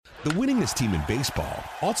The winningest team in baseball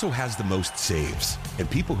also has the most saves, and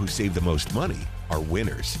people who save the most money are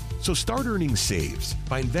winners. So start earning saves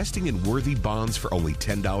by investing in worthy bonds for only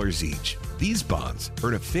 $10 each. These bonds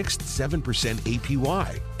earn a fixed 7%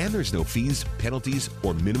 APY, and there's no fees, penalties,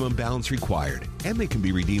 or minimum balance required, and they can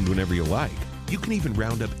be redeemed whenever you like. You can even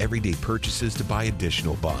round up everyday purchases to buy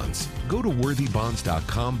additional bonds. Go to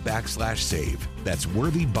worthybonds.com/save. That's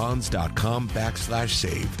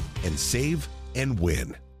worthybonds.com/save and save and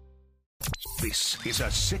win. This is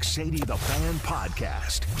a 680 The Fan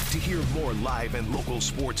podcast. To hear more live and local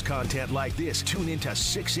sports content like this, tune into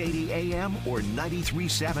 680 AM or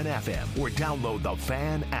 93.7 FM or download the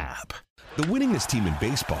Fan app. The winningest team in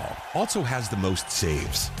baseball also has the most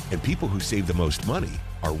saves, and people who save the most money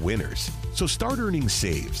are winners. So start earning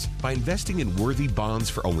saves by investing in worthy bonds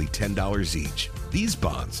for only $10 each. These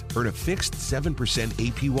bonds earn a fixed 7%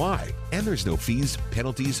 APY, and there's no fees,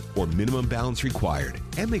 penalties, or minimum balance required,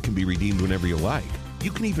 and they can be redeemed whenever you like.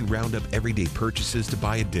 You can even round up everyday purchases to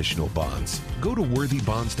buy additional bonds. Go to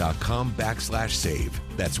worthybonds.com/save.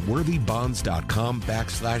 That's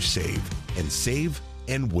worthybonds.com/save and save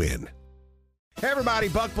and win. Hey everybody,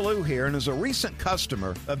 Buck Bellew here, and as a recent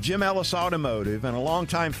customer of Jim Ellis Automotive and a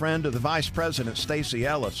longtime friend of the Vice President, Stacy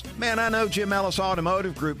Ellis, man, I know Jim Ellis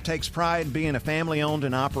Automotive Group takes pride in being a family-owned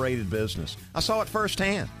and operated business. I saw it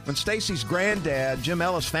firsthand. When Stacy's granddad, Jim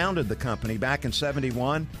Ellis, founded the company back in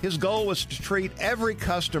 '71, his goal was to treat every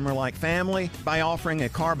customer like family by offering a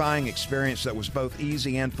car buying experience that was both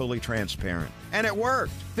easy and fully transparent. And it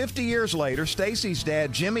worked. 50 years later, Stacy's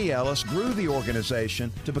dad, Jimmy Ellis, grew the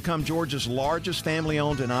organization to become Georgia's largest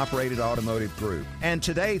family-owned and operated automotive group. And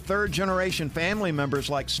today, third-generation family members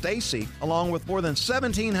like Stacy, along with more than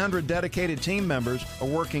 1,700 dedicated team members, are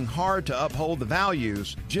working hard to uphold the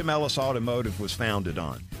values Jim Ellis Automotive was founded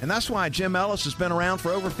on. And that's why Jim Ellis has been around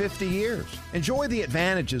for over 50 years. Enjoy the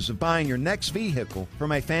advantages of buying your next vehicle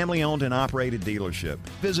from a family-owned and operated dealership.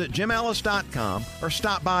 Visit jimellis.com or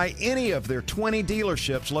stop by any of their 20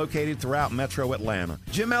 dealerships located throughout Metro Atlanta.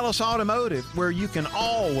 Jim Ellis Automotive, where you can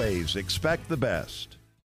always expect the best.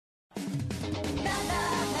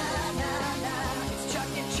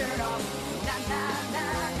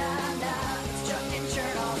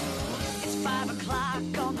 It's 5 o'clock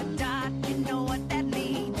on the dot, you know what that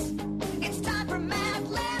means. It's time for Matt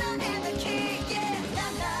Lennon and the King, yeah.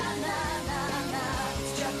 Na na na na na,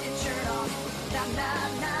 it's Chuck and Chernoff. Na na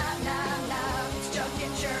na na na, it's Chuck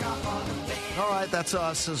and Chernoff on the Fan. All right, that's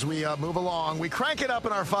us as we move along. We crank it up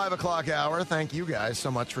in our 5 o'clock hour. Thank you guys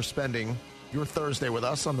so much for spending your Thursday with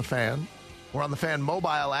us on the Fan. We're on the Fan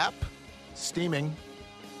mobile app, steaming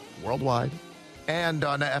worldwide, and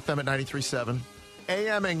on FM at 93.7,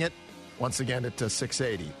 AMing it once again at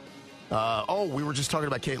 680. We were just talking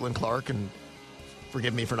about Caitlin Clark, and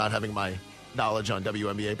forgive me for not having my knowledge on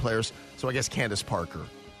WNBA players. So I guess Candace Parker,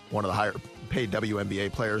 one of the higher paid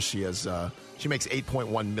WNBA players, she makes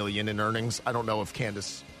 $8.1 million in earnings. I don't know if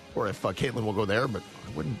Candace or if Caitlin will go there, but I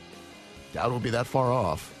wouldn't doubt it will be that far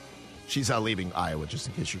off. She's leaving Iowa, just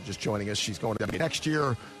in case you're just joining us. She's going to next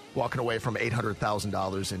year, walking away from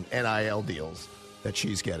 $800,000 in NIL deals that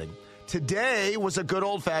she's getting. Today was a good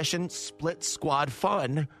old-fashioned split squad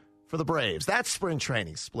fun for the Braves. That's spring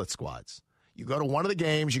training, split squads. You go to one of the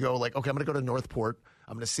games, you go like, okay, I'm going to go to Northport.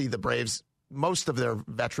 I'm going to see the Braves, most of their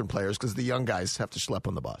veteran players, because the young guys have to schlep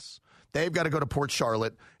on the bus. They've got to go to Port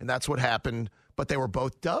Charlotte, and that's what happened. But they were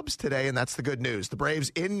both dubs today, and that's the good news. The Braves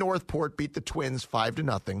in Northport beat the Twins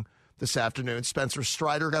 5-0 this afternoon. Spencer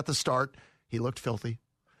Strider got the start. He looked filthy.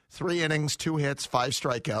 3 innings, 2 hits, 5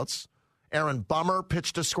 strikeouts. Aaron Bummer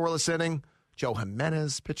pitched a scoreless inning. Joe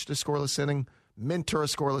Jimenez pitched a scoreless inning. Minter a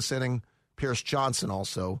scoreless inning. Pierce Johnson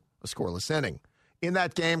also a scoreless inning. In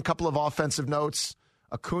that game, a couple of offensive notes.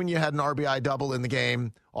 Acuna had an RBI double in the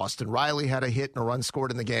game. Austin Riley had a hit and a run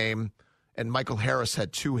scored in the game. And Michael Harris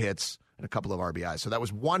had 2 hits and a couple of RBIs. So that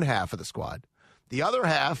was one half of the squad. The other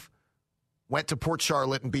half went to Port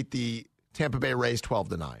Charlotte and beat the Tampa Bay Rays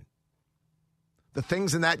 12-9. The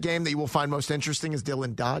things in that game that you will find most interesting is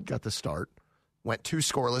Dylan Dodd got the start, went 2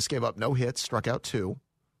 scoreless, gave up no hits, struck out 2.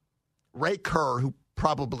 Ray Kerr, who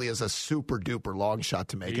probably is a super-duper long shot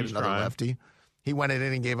to make it, another lefty, he went in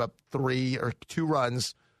and gave up 2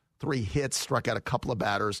 runs, 3 hits, struck out a couple of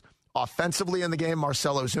batters. Offensively in the game,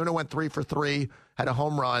 Marcell Ozuna went 3 for 3, had a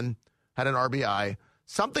home run, had an RBI.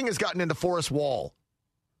 Something has gotten into Forrest Wall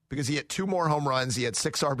because he had 2 more home runs. He had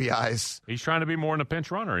 6 RBIs. He's trying to be more than a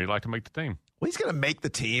pinch runner. He'd like to make the team. Well, he's going to make the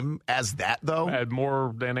team as that, though. Had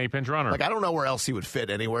more than a pinch runner. Like, I don't know where else he would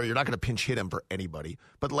fit anywhere. You're not going to pinch hit him for anybody.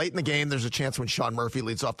 But late in the game, there's a chance when Sean Murphy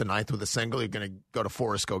leads off the ninth with a single, you're going to go to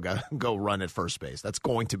Forrest, go run at first base. That's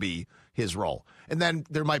going to be his role. And then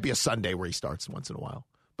there might be a Sunday where he starts once in a while.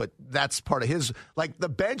 But that's part of his. Like, the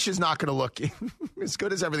bench is not going to look as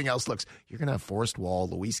good as everything else looks. You're going to have Forrest Wall,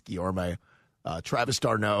 Luis Guillorme, Travis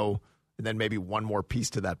d'Arnaud, and then maybe one more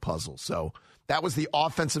piece to that puzzle. So that was the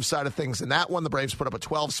offensive side of things. And that one, the Braves put up a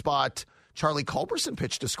 12 spot. Charlie Culberson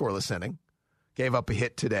pitched a scoreless inning. Gave up a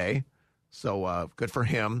hit today. So good for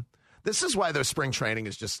him. This is why the spring training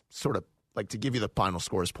is just sort of, like, to give you the final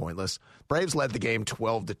score is pointless. Braves led the game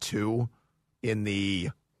 12-2 in the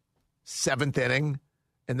 7th inning.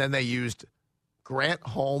 And then they used Grant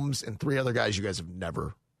Holmes and 3 other guys you guys have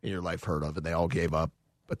never in your life heard of. And they all gave up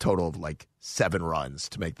a total of like 7 runs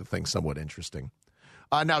to make the thing somewhat interesting.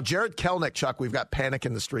 Now, Jarred Kelenic, Chuck, we've got panic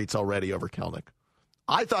in the streets already over Kelenic.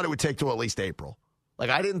 I thought it would take till at least April. Like,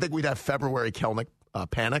 I didn't think we'd have February Kelenic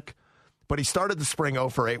panic. But he started the spring 0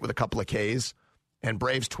 for 8 with a couple of Ks. And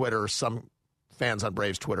Braves Twitter, some fans on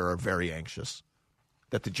Braves Twitter are very anxious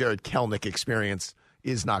that the Jarred Kelenic experience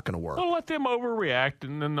is not going to work. Well, let them overreact,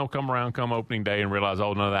 and then they'll come around come opening day and realize,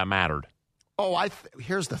 oh, none of that mattered. Oh,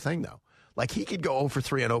 here's the thing, though. Like, he could go 0 for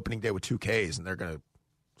 3 on opening day with 2 Ks, and they're going to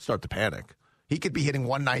start to panic. He could be hitting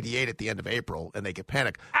 198 at the end of April, and they could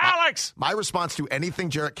panic. Alex! My response to anything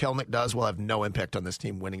Jarred Kelenic does will have no impact on this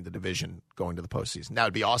team winning the division going to the postseason. Now,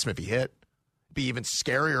 it'd be awesome if he hit. It'd be even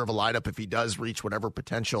scarier of a lineup if he does reach whatever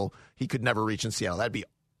potential he could never reach in Seattle. That'd be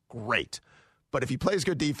great. But if he plays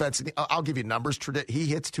good defense, I'll give you numbers. He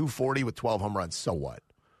hits 240 with 12 home runs. So what?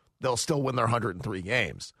 They'll still win their 103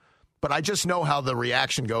 games. But I just know how the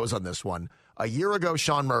reaction goes on this one. A year ago,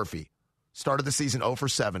 Sean Murphy started the season 0 for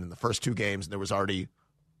 7 in the first 2 games, and there was already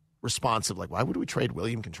responsive, like, why would we trade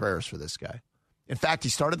William Contreras for this guy? In fact, he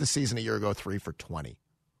started the season a year ago 3 for 20.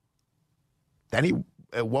 Then he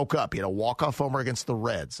woke up. He had a walk-off homer against the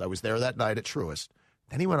Reds. I was there that night at Truist.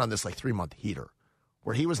 Then he went on this, 3-month heater,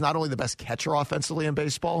 where he was not only the best catcher offensively in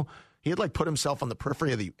baseball, he had put himself on the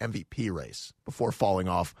periphery of the MVP race before falling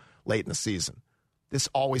off late in the season. This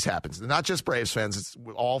always happens. And not just Braves fans. It's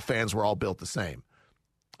all fans were all built the same.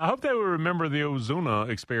 I hope they will remember the Ozuna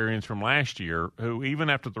experience from last year, who even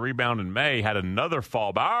after the rebound in May had another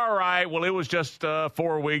fall. But all right, well, it was just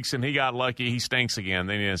 4 weeks, and he got lucky. He stinks again.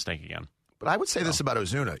 Then he didn't stink again. But I would say this about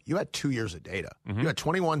Ozuna. You had 2 years of data. Mm-hmm. You had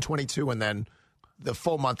 21, 22, and then the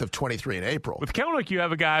full month of 23 in April. With Kelenic, you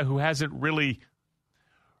have a guy who hasn't really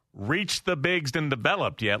reached the bigs and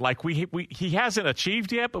developed yet. Like he hasn't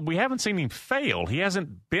achieved yet, but we haven't seen him fail. He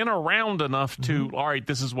hasn't been around enough to, all right,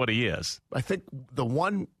 this is what he is. I think the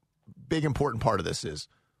one big important part of this is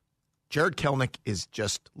Jarred Kelenic is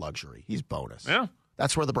just luxury. He's bonus. Yeah.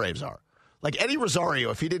 That's where the Braves are. Like Eddie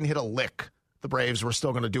Rosario, if he didn't hit a lick, the Braves were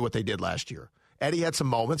still going to do what they did last year. Eddie had some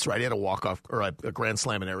moments, right? He had a walk-off or a grand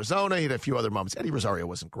slam in Arizona. He had a few other moments. Eddie Rosario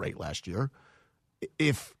wasn't great last year.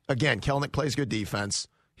 If, again, Kelenic plays good defense,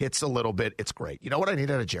 hits a little bit, it's great. You know what I need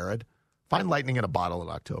out of Jarred? Find lightning in a bottle in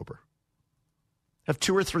October. Have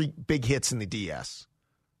 2 or 3 big hits in the DS.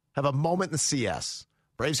 Have a moment in the CS.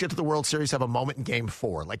 Braves get to the World Series, have a moment in Game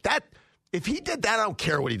 4. Like that, if he did that, I don't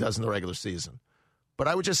care what he does in the regular season. But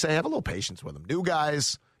I would just say have a little patience with him. New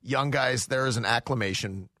guys, young guys, there is an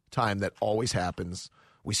acclimation time that always happens.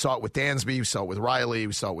 We saw it with Dansby. We saw it with Riley.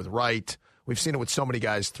 We saw it with Wright. We've seen it with so many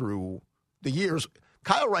guys through the years.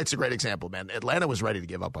 Kyle Wright's a great example, man. Atlanta was ready to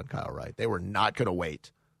give up on Kyle Wright. They were not going to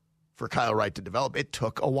wait for Kyle Wright to develop. It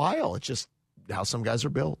took a while. It's just how some guys are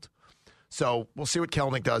built. So we'll see what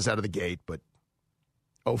Kelenic does out of the gate, but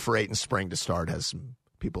 0 for 8 in spring to start has some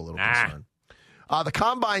people a little concerned. The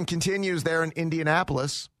Combine continues there in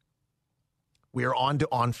Indianapolis. We are on to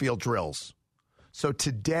on-field drills. So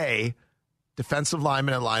today, defensive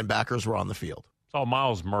linemen and linebackers were on the field. Oh,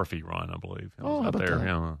 Miles Murphy run, I believe. How about there. that?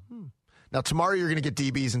 Yeah. Now, tomorrow you're going to get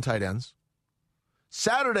DBs and tight ends.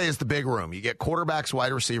 Saturday is the big room. You get quarterbacks,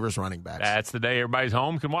 wide receivers, running backs. That's the day everybody's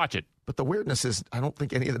home can watch it. But the weirdness is I don't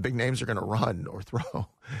think any of the big names are going to run or throw.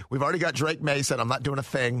 We've already got Drake May said, I'm not doing a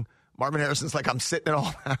thing. Marvin Harrison's like, I'm sitting it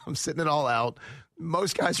all out. I'm sitting it all out.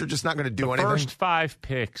 Most guys are just not going to do anything. First 5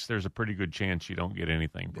 picks, there's a pretty good chance you don't get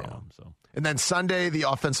anything from them. So. And then Sunday, the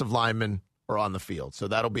offensive linemen are on the field. So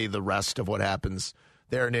that'll be the rest of what happens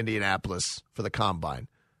there in Indianapolis for the Combine.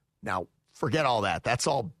 Now, forget all that. That's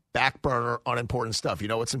all back burner, unimportant stuff. You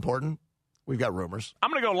know what's important? We've got rumors.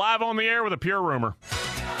 I'm going to go live on the air with a pure rumor.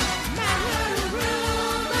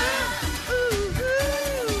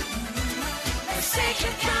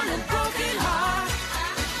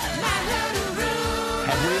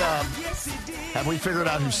 Have we figured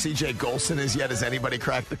out who CJ Golson is yet? Has anybody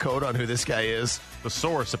cracked the code on who this guy is? The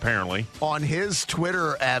source, apparently. On his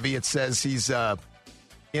Twitter, Abby, it says he's a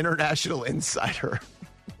international insider.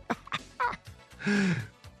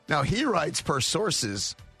 Now, he writes, per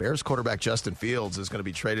sources, Bears quarterback Justin Fields is going to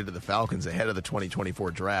be traded to the Falcons ahead of the 2024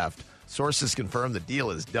 draft. Sources confirm the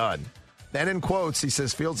deal is done. Then in quotes, he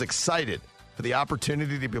says Fields excited for the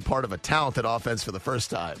opportunity to be a part of a talented offense for the first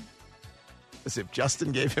time. As if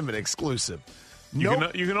Justin gave him an exclusive. You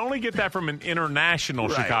can only get that from an international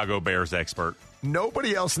Chicago Bears expert.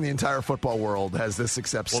 Nobody else in the entire football world has this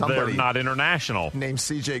except somebody. They're not international. Named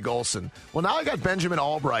CJ Golson. Well, now I got Benjamin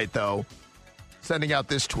Albright, though, sending out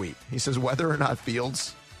this tweet. He says whether or not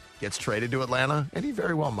Fields gets traded to Atlanta, and he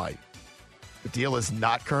very well might. The deal is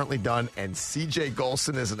not currently done, and CJ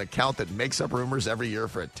Golson is an account that makes up rumors every year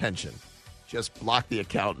for attention. Just block the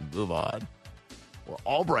account and move on. Well,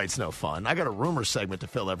 Albright's no fun. I got a rumor segment to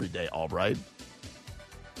fill every day, Albright.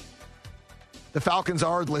 The Falcons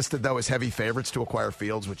are listed, though, as heavy favorites to acquire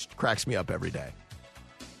Fields, which cracks me up every day.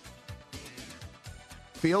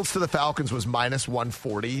 Fields to the Falcons was minus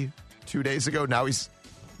 140 2 days ago. Now he's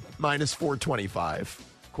minus 425,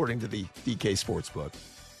 according to the DK Sportsbook.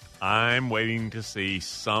 I'm waiting to see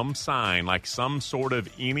some sign, like some sort of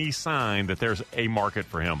any sign that there's a market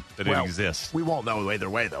for him, that it exists. We won't know either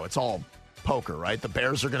way, though. It's all poker, right? The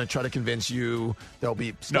Bears are going to try to convince you there'll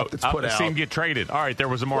be stuff that's put out. See him get traded. All right, there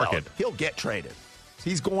was a market. Well, he'll get traded.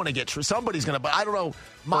 He's going to get traded. Somebody's going to, but I don't know.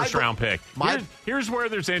 First-round pick. Here's where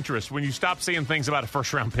there's interest, when you stop seeing things about a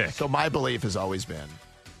first-round pick. So my belief has always been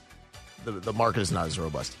the market is not as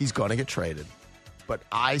robust. He's going to get traded. But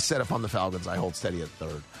I said if I'm the Falcons, I hold steady at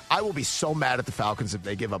third. I will be so mad at the Falcons if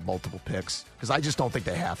they give up multiple picks, because I just don't think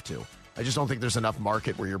they have to. I just don't think there's enough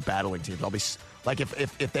market where you're battling teams. I'll be like,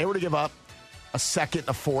 if they were to give up a second,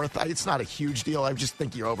 a fourth, it's not a huge deal. I just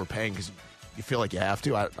think you're overpaying because you feel like you have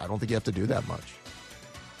to. I don't think you have to do that much.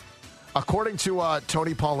 According to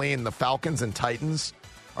Tony Pauline, the Falcons and Titans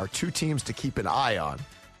are two teams to keep an eye on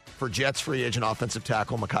for Jets free agent offensive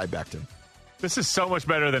tackle Mekhi Becton. This is so much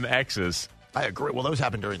better than X's. I agree. Well, those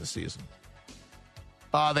happened during the season.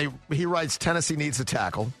 He writes, Tennessee needs a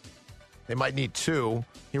tackle. They might need two.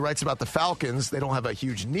 He writes about the Falcons. They don't have a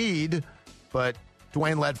huge need, but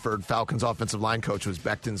Dwayne Ledford, Falcons offensive line coach, was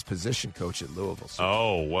Becton's position coach at Louisville. So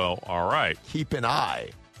all right. Keep an eye.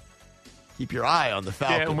 Keep your eye on the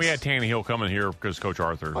Falcons. Yeah, and we had Tannehill coming here because Coach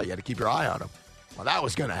Arthur. Oh, you had to keep your eye on him. Well, that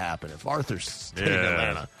was going to happen. If Arthur's staying in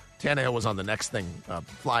Atlanta, Tannehill was on the next thing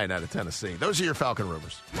flying out of Tennessee. Those are your Falcon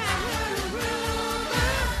rumors.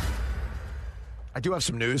 I do have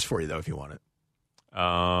some news for you, though, if you want it.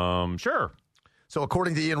 Sure. So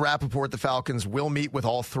according to Ian Rappaport, the Falcons will meet with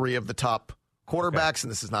all three of the top quarterbacks,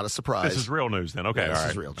 and this is not a surprise. This is real news then. Okay, yeah,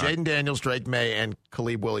 this is real. Jaden Daniels, Drake May, and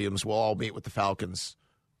Caleb Williams will all meet with the Falcons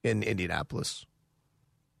in Indianapolis.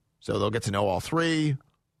 So they'll get to know all three.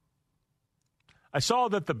 I saw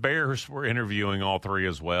that the Bears were interviewing all three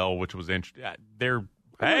as well, which was interesting.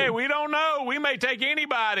 Hey, we don't know. We may take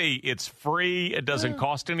anybody. It's free. It doesn't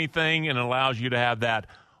cost anything, and it allows you to have that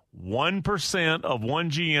 1% of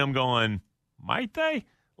one GM going, might they?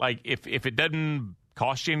 Like, if it doesn't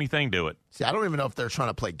cost you anything, do it. See, I don't even know if they're trying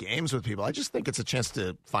to play games with people. I just think it's a chance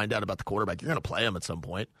to find out about the quarterback. You're going to play him at some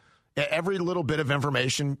point. Every little bit of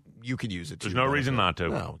information, you could use it. There's no reason not to.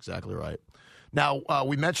 No, exactly right. Now,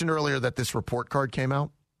 we mentioned earlier that this report card came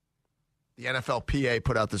out. The NFLPA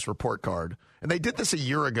put out this report card. And they did this a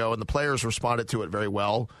year ago, and the players responded to it very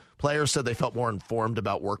well. Players said they felt more informed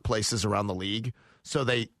about workplaces around the league. So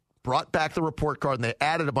they brought back the report card, and they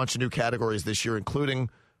added a bunch of new categories this year, including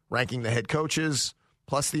ranking the head coaches,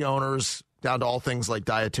 plus the owners, down to all things like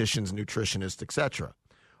dietitians, nutritionists, etc.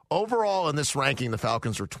 Overall, in this ranking, the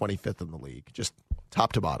Falcons were 25th in the league, just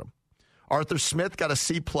top to bottom. Arthur Smith got a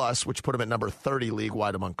C+, which put him at number 30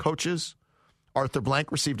 league-wide among coaches. Arthur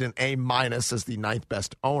Blank received an A- as the ninth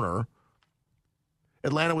best owner.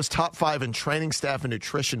 Atlanta was top 5 in training staff and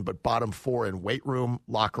nutrition, but bottom 4 in weight room,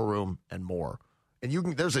 locker room, and more. And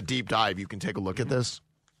there's a deep dive. You can take a look at this.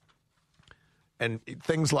 And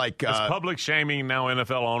things like... it's public shaming. Now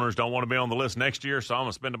NFL owners don't want to be on the list next year, so I'm going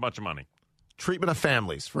to spend a bunch of money. Treatment of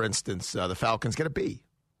families, for instance. The Falcons get a B.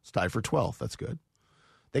 It's tied for 12th. That's good.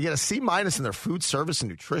 They get a C- in their food service and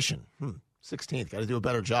nutrition. 16th. Got to do a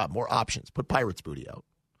better job. More options. Put Pirates booty out.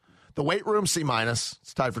 The weight room, C-.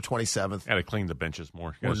 It's tied for 27th. Got to clean the benches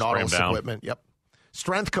more. More Nautilus equipment. Yep.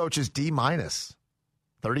 Strength coaches, D-.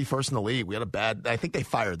 31st in the league. We had a bad... I think they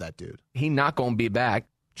fired that dude. He not going to be back.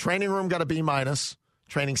 Training room got a B-.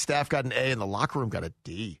 Training staff got an A, and the locker room got a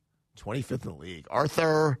D. 25th in the league.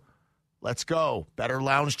 Arthur Let's go. Better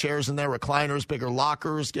lounge chairs in there, recliners, bigger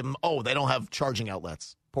lockers. Give them. Oh, they don't have charging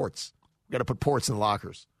outlets, ports. We got to put ports in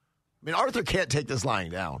lockers. I mean, Arthur can't take this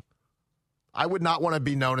lying down. I would not want to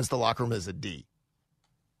be known as the locker room as a D.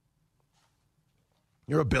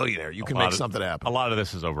 You're a billionaire. You can make something happen. A lot of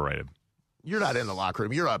this is overrated. You're not in the locker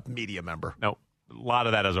room. You're a media member. No, a lot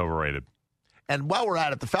of that is overrated. And while we're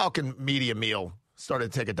at it, the Falcon media meal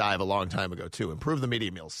started to take a dive a long time ago, too. Improve the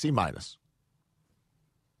media meal. C-.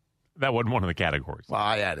 That wasn't one of the categories. Well,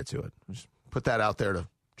 I added to it. Just put that out there to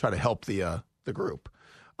try to help the group.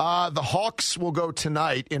 The Hawks will go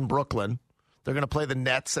tonight in Brooklyn. They're going to play the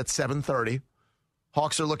Nets at 7:30.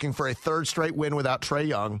 Hawks are looking for a third straight win without Trae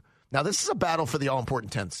Young. Now, this is a battle for the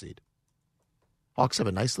all-important 10th seed. Hawks have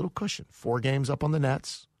a nice little cushion. 4 games up on the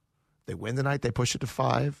Nets. If they win tonight, they push it to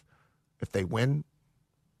 5. If they win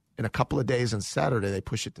in a couple of days on Saturday, they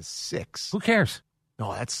push it to 6. Who cares?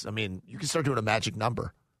 No, you can start doing a magic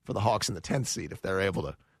number for the Hawks in the 10th seed if they're able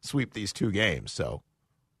to sweep these 2 games. So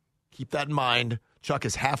keep that in mind. Chuck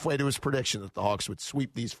is halfway to his prediction that the Hawks would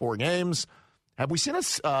sweep these 4 games. Have we seen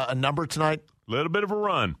a number tonight? A little bit of a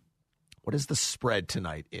run. What is the spread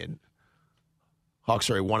tonight in?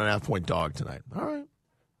 Hawks are a 1.5-point dog tonight. All right.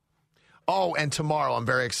 Oh, and tomorrow, I'm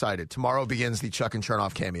very excited. Tomorrow begins the Chuck and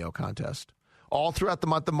Chernoff cameo contest. All throughout the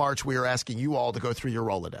month of March, we are asking you all to go through your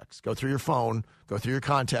Rolodex, go through your phone, go through your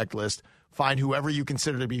contact list, find whoever you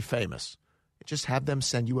consider to be famous. Just have them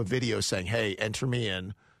send you a video saying, hey, enter me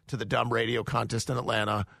in to the dumb radio contest in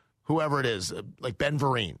Atlanta, whoever it is, like Ben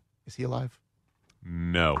Vereen. Is he alive?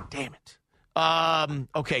 No. Damn it.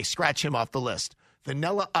 Okay, scratch him off the list.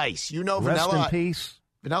 Vanilla Ice. You know Rest Vanilla. in peace.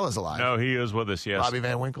 Vanilla's alive. No, he is with us, yes. Robbie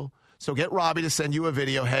Van Winkle. So get Robbie to send you a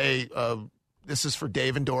video. Hey, this is for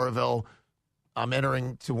Dave in Doraville. I'm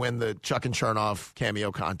entering to win the Chuck and Chernoff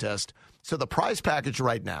cameo contest. So the prize package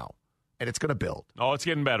right now, and it's going to build. Oh, it's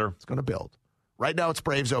getting better. It's going to build. Right now, it's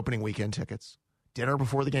Braves opening weekend tickets, dinner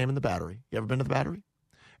before the game in the Battery. You ever been to the Battery?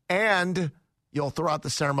 And you'll throw out the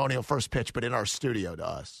ceremonial first pitch, but in our studio to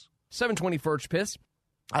us. 7:20 first pitch.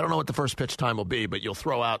 I don't know what the first pitch time will be, but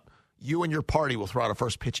you and your party will throw out a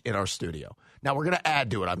first pitch in our studio. Now, we're going to add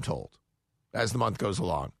to it, I'm told, as the month goes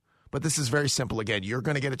along. But this is very simple. Again, you're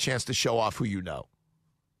going to get a chance to show off who you know.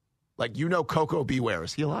 Like, Coco Beware.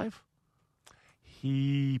 Is he alive?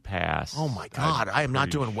 He passed. Oh, my God. I am not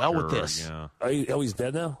doing well with this. Yeah. He's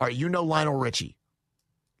dead now? All right, you know Lionel Richie.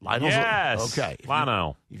 Yes. Okay.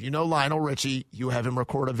 Lionel. If you know Lionel Richie, you have him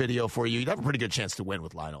record a video for you. You'd have a pretty good chance to win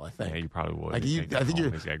with Lionel, I think. Yeah, you probably would. Like He's got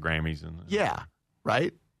Grammys. Yeah,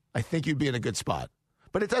 right? I think you'd be in a good spot.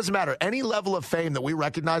 But it doesn't matter. Any level of fame that we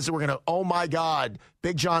recognize that we're going to, oh, my God,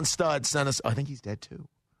 Big John Stud sent us. I think he's dead, too.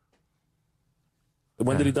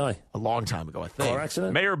 When did he die? A long time ago, I think. Car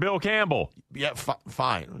accident? Mayor Bill Campbell. Yeah,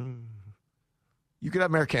 fine. You could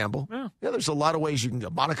have Mayor Campbell. Yeah. There's a lot of ways you can go.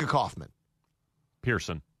 Monica Kaufman.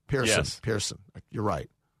 Pearson. Yes. Pearson. You're right.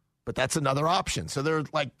 But that's another option. So they're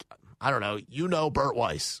like, I don't know, Burt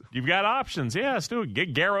Weiss. You've got options. Yeah, let's do it.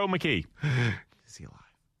 Get Garrow McKee. Is he alive?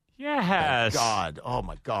 Yes. Oh,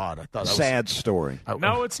 my God. I thought Sad story.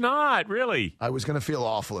 No, it's not, really. I was going to feel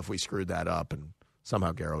awful if we screwed that up and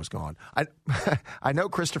somehow Garrow's gone. I know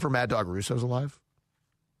Christopher Mad Dog Russo's alive.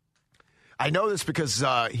 I know this because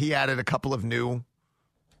he added a couple of new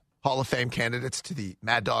Hall of Fame candidates to the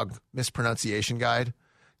Mad Dog mispronunciation guide.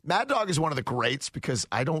 Mad Dog is one of the greats because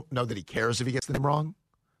I don't know that he cares if he gets the name wrong.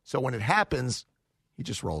 So when it happens, he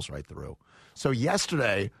just rolls right through. So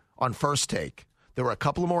yesterday on First Take, there were a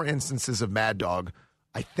couple of more instances of Mad Dog,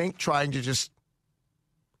 I think, trying to just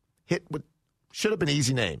hit what should have been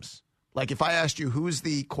easy names. Like if I asked you who's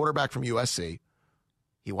the quarterback from USC,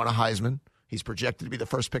 he won a Heisman. He's projected to be the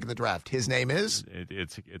first pick in the draft. His name is?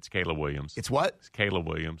 It's Caleb Williams. It's what? It's Caleb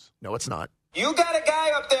Williams. No, it's not. You got a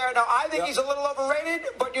guy up there. Now, I think he's a little overrated,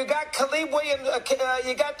 but you got Caleb Williams.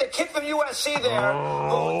 You got the kid from USC there.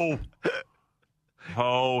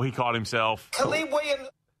 Oh, he caught himself. Caleb Williams.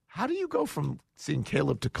 How do you go from seeing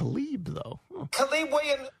Caleb to Caleb, though? Caleb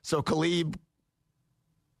Williams. So Caleb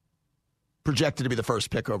projected to be the first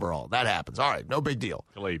pick overall. That happens. All right, no big deal.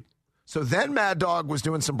 Caleb. So then Mad Dog was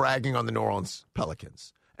doing some bragging on the New Orleans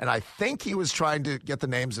Pelicans. And I think he was trying to get the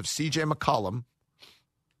names of C.J. McCollum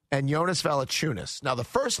and Jonas Valanciunas. Now, the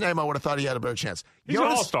first name I would have thought he had a better chance. He's an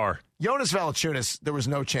all-star. Jonas Valanciunas, there was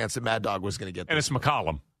no chance that Mad Dog was going to get this. And it's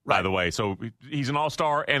McCollum, by the way. So he's an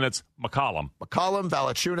all-star, and it's McCollum. McCollum,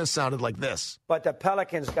 Valanciunas sounded like this. But the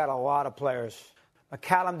Pelicans got a lot of players.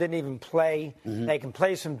 McCallum didn't even play. Mm-hmm. They can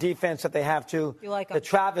play some defense if they have to. You like him? The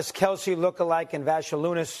Travis Kelce lookalike and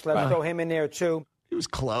Vacilunas. Let's throw him in there, too. He was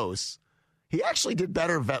close. He actually did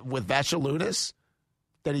better with Vacilunas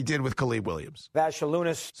than he did with Khalid Williams.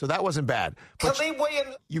 Vacilunas. So that wasn't bad. But Khalid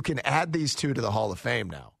Williams. you can add these two to the Hall of Fame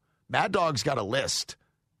now. Mad Dog's got a list.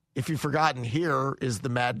 If you've forgotten, here is the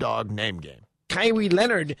Mad Dog name game. Kyrie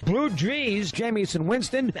Leonard, Blue Drees, Jamison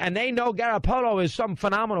Winston, and they know Garoppolo is some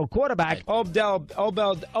phenomenal quarterback. Odell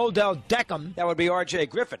Beckham. That would be R.J.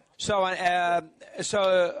 Griffin. So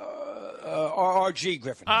R.G.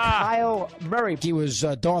 Griffin. Kyle Murray. He was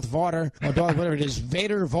Darth Vader, or Darth whatever it is.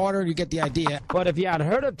 Vader, Vader, you get the idea. But if you had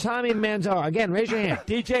heard of Tommy Manziel, again, raise your hand.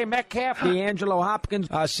 DJ Metcalf, D'Angelo Hopkins,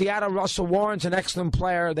 Seattle Russell Warren's an excellent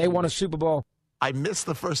player. They won a Super Bowl. I missed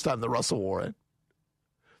the first time the Russell Warren.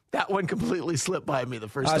 That one completely slipped by me the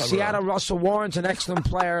first time. Seattle Russell Warren's an excellent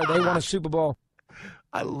player. They won a Super Bowl.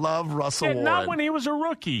 I love Russell Warren. Not when he was a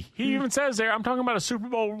rookie. He even says there, I'm talking about a Super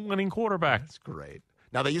Bowl winning quarterback. That's great.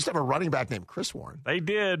 Now, they used to have a running back named Chris Warren. They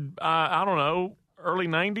did, I don't know, early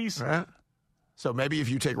 90s. Right? So maybe if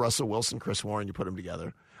you take Russell Wilson, Chris Warren, you put them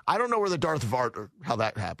together. I don't know where the Darth Vader, how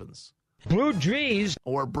that happens. Blue Drees.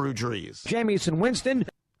 Or Brew Drees. Jamison Winston.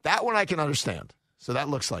 That one I can understand. So that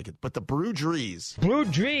looks like it. But the Brew Drees. Blue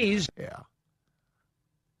Drees. Yeah.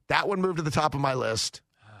 That one moved to the top of my list.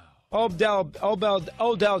 Odell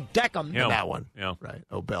Beckham. Yeah. That one. Yeah. Right.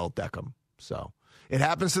 Odell Beckham. So it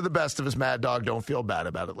happens to the best of us, Mad Dog. Don't feel bad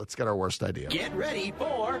about it. Let's get our worst idea. Get ready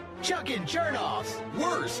for Chuck and Chernoff's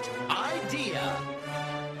worst idea.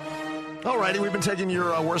 All righty. We've been taking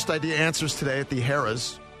your worst idea answers today at the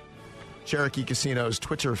Harrah's Cherokee Casino's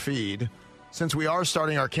Twitter feed. Since we are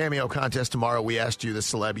starting our cameo contest tomorrow, we asked you the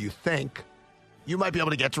celeb you think you might be able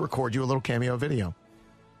to get to record you a little cameo video.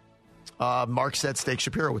 Mark said Steak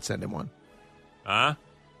Shapiro would send him one. Huh?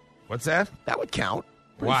 What's that? That would count.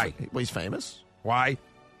 Why? Well, he's famous. Why?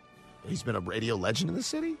 He's been a radio legend in the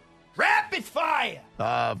city. Rapid fire.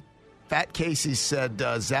 Fat Casey said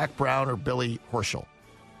Zach Brown or Billy Horschel.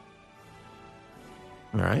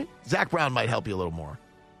 All right. Zach Brown might help you a little more.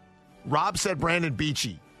 Rob said Brandon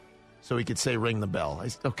Beachy, so he could say ring the bell.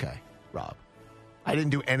 Okay, Rob. I didn't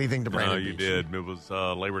do anything to Brandon No, you Beachy. did. It was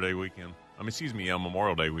Labor Day weekend.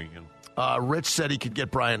 Memorial Day weekend. Rich said he could get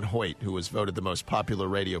Brian Hoyt, who was voted the most popular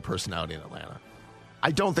radio personality in Atlanta. I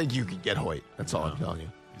don't think you could get Hoyt. That's all I'm telling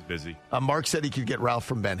you. He's busy. Mark said he could get Ralph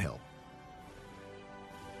from Ben Hill.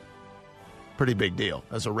 Pretty big deal.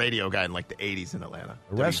 As a radio guy in like the 80s in Atlanta.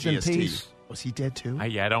 Rest in WGST. peace. Was he dead too? I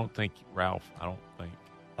don't think Ralph. I don't think.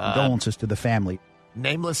 Condolences to the family.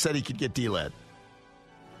 Nameless said he could get D-Led.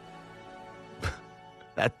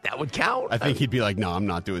 That would count. I think he'd be like, no, I'm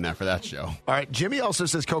not doing that for that show. All right. Jimmy also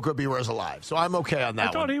says Coco Beware's alive, so I'm okay on that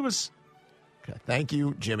I thought one. he was. Okay. Thank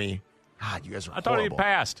you, Jimmy. God, you guys are I thought he had horrible.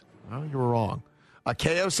 passed. Well, you were wrong.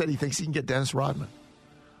 KO said he thinks he can get Dennis Rodman.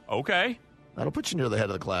 Okay. That'll put you near the head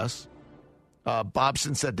of the class.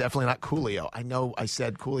 Bobson said definitely not Coolio. I know I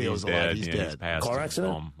said Coolio's alive. Dead. He's Yeah, dead. He's passed. Car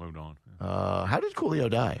accident? Moved on. How did Coolio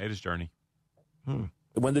die? Made his journey.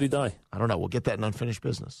 When did he die? I don't know. We'll get that in unfinished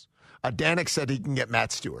business. Danik said he can get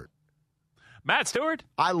Matt Stewart. Matt Stewart?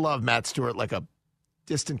 I love Matt Stewart like a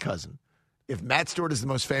distant cousin. If Matt Stewart is the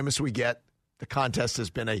most famous we get, the contest has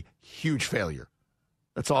been a huge failure.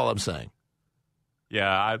 That's all I'm saying.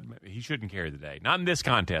 Yeah, he shouldn't carry the day. Not in this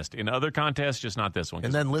contest. In other contests, just not this one.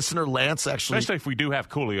 And then listener Lance actually... Especially if we do have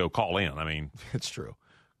Coolio call in. I mean... It's true.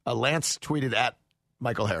 Lance tweeted at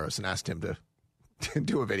Michael Harris and asked him to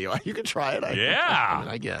do a video. You can try it.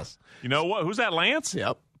 I guess. You know what? Who's that, Lance?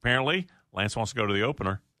 Yep. Apparently, Lance wants to go to the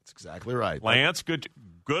opener. That's exactly right. Lance, good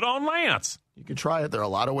on Lance. You can try it. There are a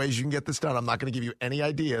lot of ways you can get this done. I'm not going to give you any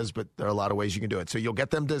ideas, but there are a lot of ways you can do it. So you'll get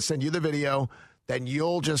them to send you the video. Then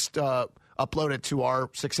you'll just upload it to our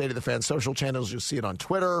 680 The Fan social channels. You'll see it on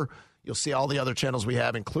Twitter. You'll see all the other channels we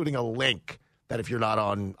have, including a link that if you're not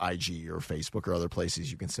on IG or Facebook or other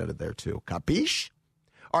places, you can send it there too. Capiche?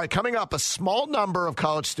 All right, coming up, a small number of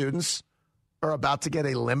college students are about to get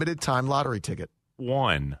a limited time lottery ticket.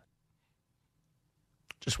 One.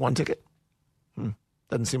 Just one ticket?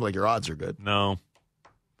 Doesn't seem like your odds are good. No.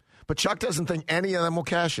 But Chuck doesn't think any of them will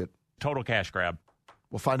cash it. Total cash grab.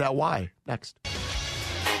 We'll find out why next.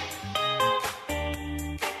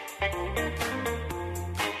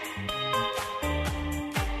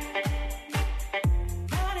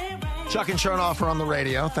 Chuck and Chernoff are on the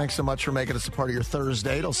radio. Thanks so much for making us a part of your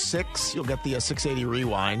Thursday. Till 6, you'll get the 680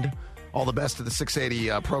 Rewind. All the best of the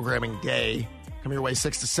 680 programming day. Come your way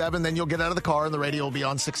 6 to 7. Then you'll get out of the car and the radio will be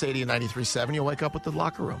on 680 and 93.7. You'll wake up with the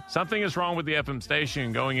locker room. Something is wrong with the FM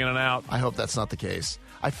station going in and out. I hope that's not the case.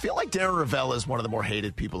 I feel like Darren Ravella is one of the more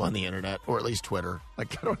hated people on the internet, or at least Twitter.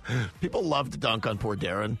 Like, people love to dunk on poor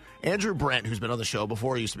Darren. Andrew Brent, who's been on the show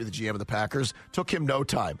before, he used to be the GM of the Packers, took him no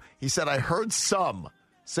time. He said, I heard some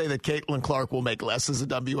say that Caitlin Clark will make less as a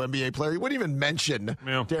WNBA player. He wouldn't even mention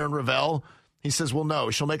Darren Ravel. He says, well,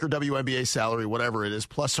 no, she'll make her WNBA salary, whatever it is,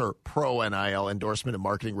 plus her pro NIL endorsement and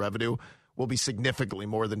marketing revenue will be significantly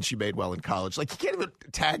more than she made well in college. Like, you can't even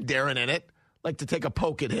tag Darren in it, like to take a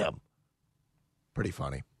poke at him. Pretty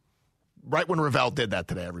funny. Right when Ravel did that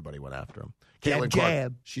today, everybody went after him. Caitlin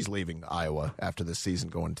Clark, she's leaving Iowa after this season,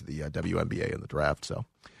 going to the WNBA in the draft. So,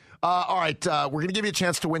 all right, we're going to give you a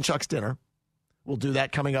chance to win Chuck's dinner. We'll do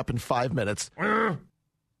that coming up in 5 minutes.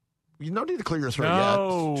 You don't need to clear your throat yet.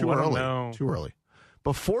 It's too early. Too early.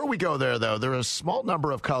 Before we go there, though, there are a small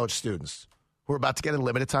number of college students who are about to get a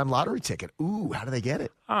limited-time lottery ticket. Ooh, how do they get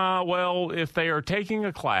it? Well, if they are taking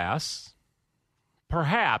a class,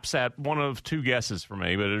 perhaps at one of two guesses for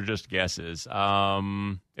me, but they're just guesses.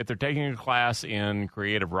 If they're taking a class in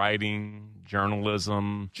creative writing,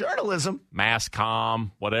 journalism, mass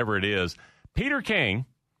comm, whatever it is, Peter King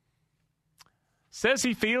says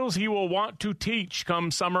he feels he will want to teach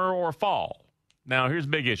come summer or fall. Now, here's a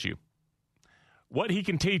big issue. What he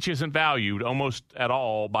can teach isn't valued almost at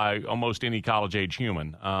all by almost any college-age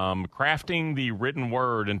human. Crafting the written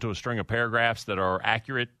word into a string of paragraphs that are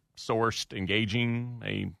accurate, sourced, engaging,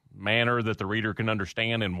 a manner that the reader can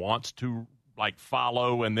understand and wants to, like,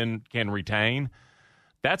 follow and then can retain,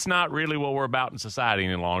 that's not really what we're about in society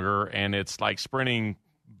any longer, and it's like sprinting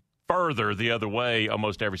further the other way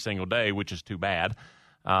almost every single day, which is too bad.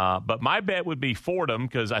 But my bet would be Fordham,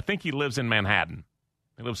 because I think he lives in Manhattan.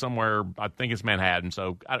 He lives somewhere, I think it's Manhattan,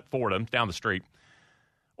 so Fordham, down the street.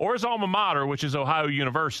 Or his alma mater, which is Ohio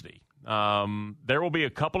University. There will be a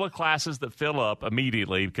couple of classes that fill up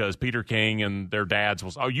immediately because Peter King and their dads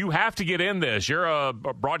will say, oh, you have to get in this. You're a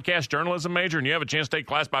broadcast journalism major and you have a chance to take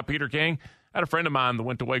class by Peter King. I had a friend of mine that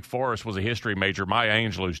went to Wake Forest, was a history major. Maya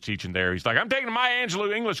Angelou's teaching there. He's like, I'm taking a Maya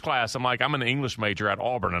Angelou English class. I'm like, I'm an English major at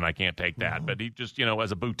Auburn, and I can't take that. But he just,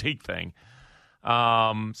 as a boutique thing.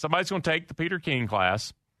 Somebody's going to take the Peter King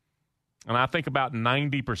class, and I think about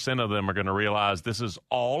 90% of them are going to realize this is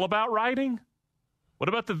all about writing. What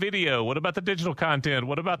about the video? What about the digital content?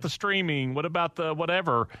 What about the streaming? What about the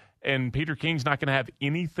whatever? And Peter King's not going to have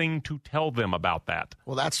anything to tell them about that.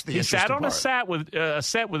 Well, that's the he interesting sat on part. a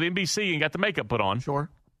set with NBC and got the makeup put on. Sure.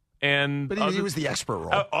 But he was the expert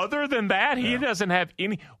role. Other than that, he doesn't have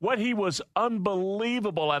any. What he was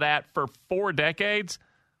unbelievable at for 4 decades,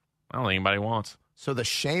 I don't think anybody wants. So the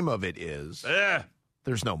shame of it is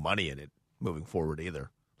there's no money in it moving forward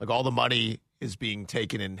either. Like, all the money is being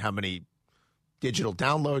taken in how many digital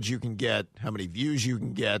downloads you can get, how many views you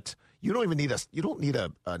can get. You don't even need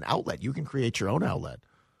an outlet. You can create your own outlet.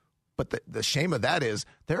 But the shame of that is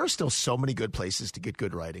there are still so many good places to get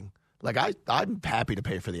good writing. Like, I'm happy to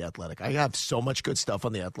pay for The Athletic. I have so much good stuff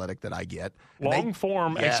on The Athletic that I get.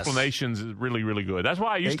 Long-form explanations is really, really good. That's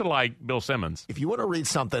why I used to like Bill Simmons. If you want to read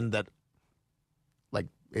something that, like,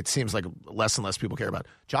 it seems like less and less people care about,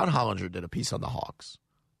 John Hollinger did a piece on the Hawks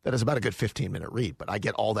that is about a good 15-minute read. But I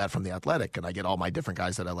get all that from The Athletic, and I get all my different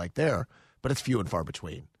guys that I like there. But it's few and far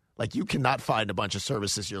between. Like, you cannot find a bunch of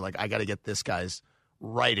services. You're like, I got to get this guy's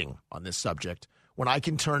writing on this subject. When I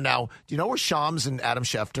can turn now, do you know where Shams and Adam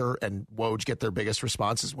Schefter and Woj get their biggest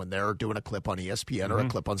responses? When they're doing a clip on ESPN or a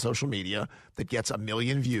clip on social media that gets 1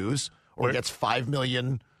 million views or gets 5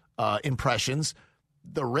 million impressions.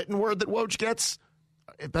 The written word that Woj gets,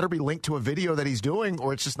 it better be linked to a video that he's doing,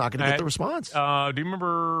 or it's just not going to get the response. Do you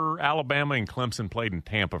remember Alabama and Clemson played in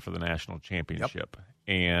Tampa for the national championship? Yep.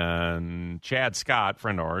 And Chad Scott,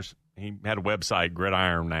 friend of ours, he had a website,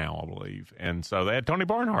 Gridiron Now, I believe. And so they had Tony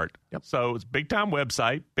Barnhart. Yep. So it's a big-time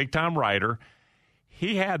website, big-time writer.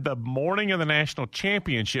 He had the morning of the national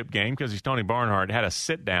championship game, because he's Tony Barnhart, had a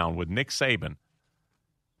sit-down with Nick Saban.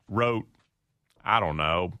 Wrote, I don't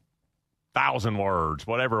know, 1,000 words,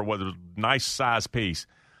 whatever it was, a nice-sized piece.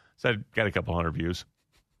 Said, got a couple hundred views.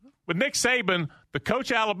 With Nick Saban, the coach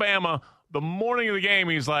of Alabama, the morning of the game,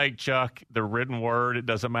 he's like, Chuck, the written word, it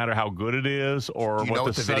doesn't matter how good it is or what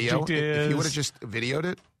the subject is. If he would have just videoed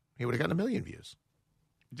it, he would have gotten 1 million views.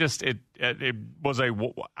 Just it was a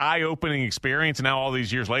eye-opening experience. And now all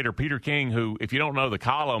these years later, Peter King, who, if you don't know the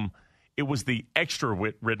column, it was the extra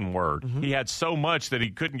written word. Mm-hmm. He had so much that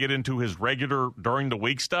he couldn't get into his regular during the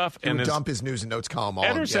week stuff. He would dump his news and notes column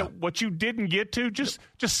on. Said, what you didn't get to, just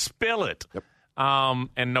spill it. Yep.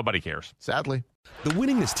 And nobody cares. Sadly. The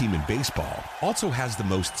winningest team in baseball also has the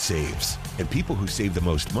most saves, and people who save the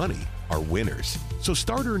most money are winners. So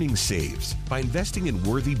start earning saves by investing in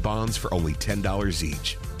worthy bonds for only $10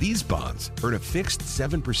 each. These bonds earn a fixed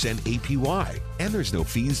 7% APY, and there's no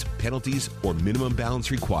fees, penalties, or minimum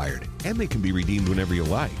balance required, and they can be redeemed whenever you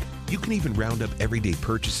like. You can even round up everyday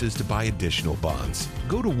purchases to buy additional bonds.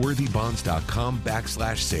 Go to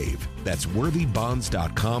worthybonds.com/save. That's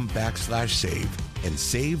worthybonds.com/save and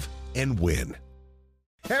save and win.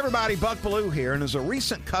 Hey everybody, Buck Bellew here, and as a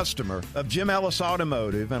recent customer of Jim Ellis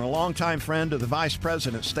Automotive and a longtime friend of the Vice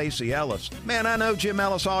President, Stacey Ellis, man, I know Jim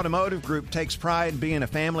Ellis Automotive Group takes pride in being a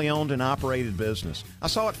family-owned and operated business. I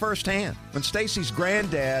saw it firsthand. When Stacey's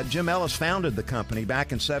granddad, Jim Ellis, founded the company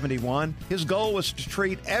back in '71, his goal was to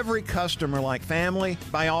treat every customer like family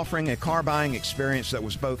by offering a car buying experience that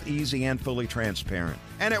was both easy and fully transparent.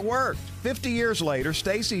 And it worked. 50 years later,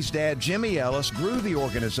 Stacey's dad, Jimmy Ellis, grew the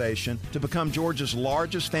organization to become Georgia's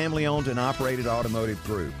largest family-owned and operated automotive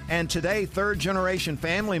group. And today, third-generation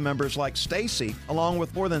family members like Stacey, along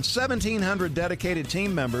with more than 1,700 dedicated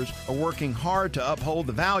team members, are working hard to uphold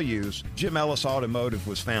the values Jim Ellis Automotive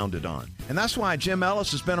was founded on. And that's why Jim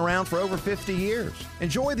Ellis has been around for over 50 years.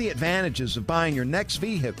 Enjoy the advantages of buying your next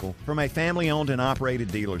vehicle from a family-owned and operated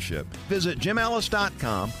dealership. Visit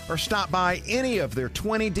jimellis.com or stop by any of their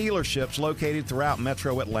 20 dealerships located throughout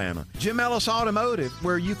Metro Atlanta. Jim Ellis Automotive,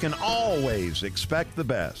 where you can always expect the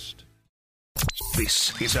best.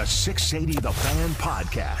 This is a 680 The Fan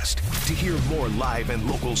podcast. To hear more live and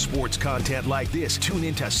local sports content like this, tune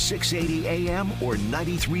into 680 AM or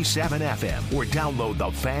 93.7 FM or download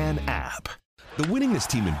the Fan app. The winningest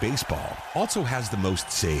team in baseball also has the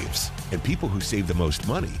most saves, and people who save the most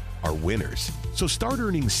money are winners. So start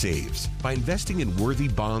earning saves by investing in worthy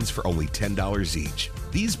bonds for only $10 each.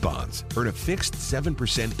 These bonds earn a fixed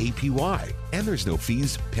 7% APY, and there's no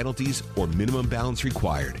fees, penalties, or minimum balance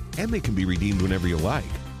required, and they can be redeemed whenever you like.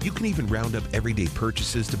 You can even round up everyday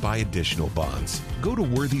purchases to buy additional bonds. Go to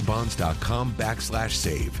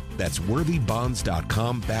worthybonds.com/save. That's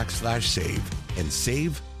worthybonds.com/save and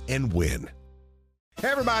save and win. Hey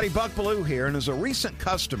everybody, Buck Bellew here, and as a recent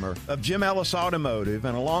customer of Jim Ellis Automotive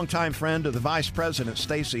and a longtime friend of the Vice President,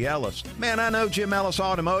 Stacey Ellis, man, I know Jim Ellis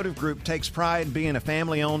Automotive Group takes pride in being a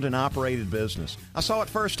family-owned and operated business. I saw it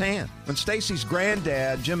firsthand. When Stacey's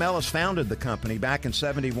granddad, Jim Ellis, founded the company back in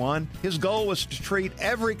 '71, his goal was to treat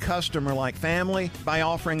every customer like family by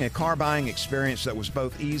offering a car buying experience that was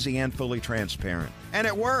both easy and fully transparent. And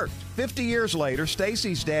it worked. 50 years later,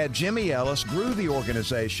 Stacey's dad, Jimmy Ellis, grew the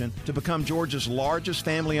organization to become Georgia's largest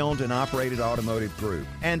family-owned and operated automotive group.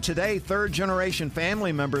 And today, third-generation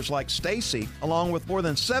family members like Stacey, along with more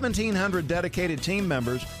than 1,700 dedicated team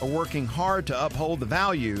members, are working hard to uphold the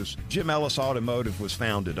values Jim Ellis Automotive was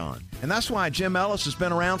founded on. And that's why Jim Ellis has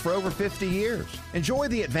been around for over 50 years. Enjoy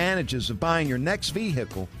the advantages of buying your next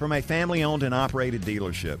vehicle from a family-owned and operated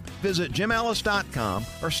dealership. Visit jimellis.com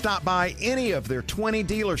or stop by any of their 20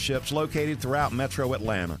 dealerships located throughout Metro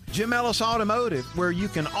Atlanta. Jim Ellis Automotive, where you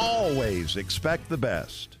can always expect the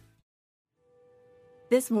best.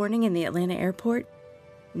 This morning in the Atlanta airport,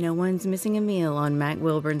 no one's missing a meal on Mac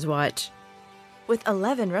Wilburn's watch. With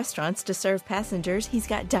 11 restaurants to serve passengers, he's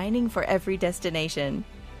got dining for every destination.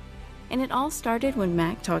 And it all started when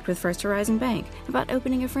Mac talked with First Horizon Bank about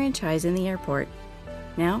opening a franchise in the airport.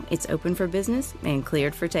 Now it's open for business and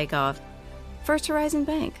cleared for takeoff. First Horizon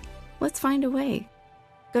Bank. Let's find a way.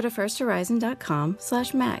 Go to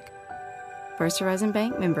firsthorizon.com/Mac. First Horizon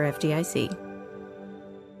Bank, member FDIC.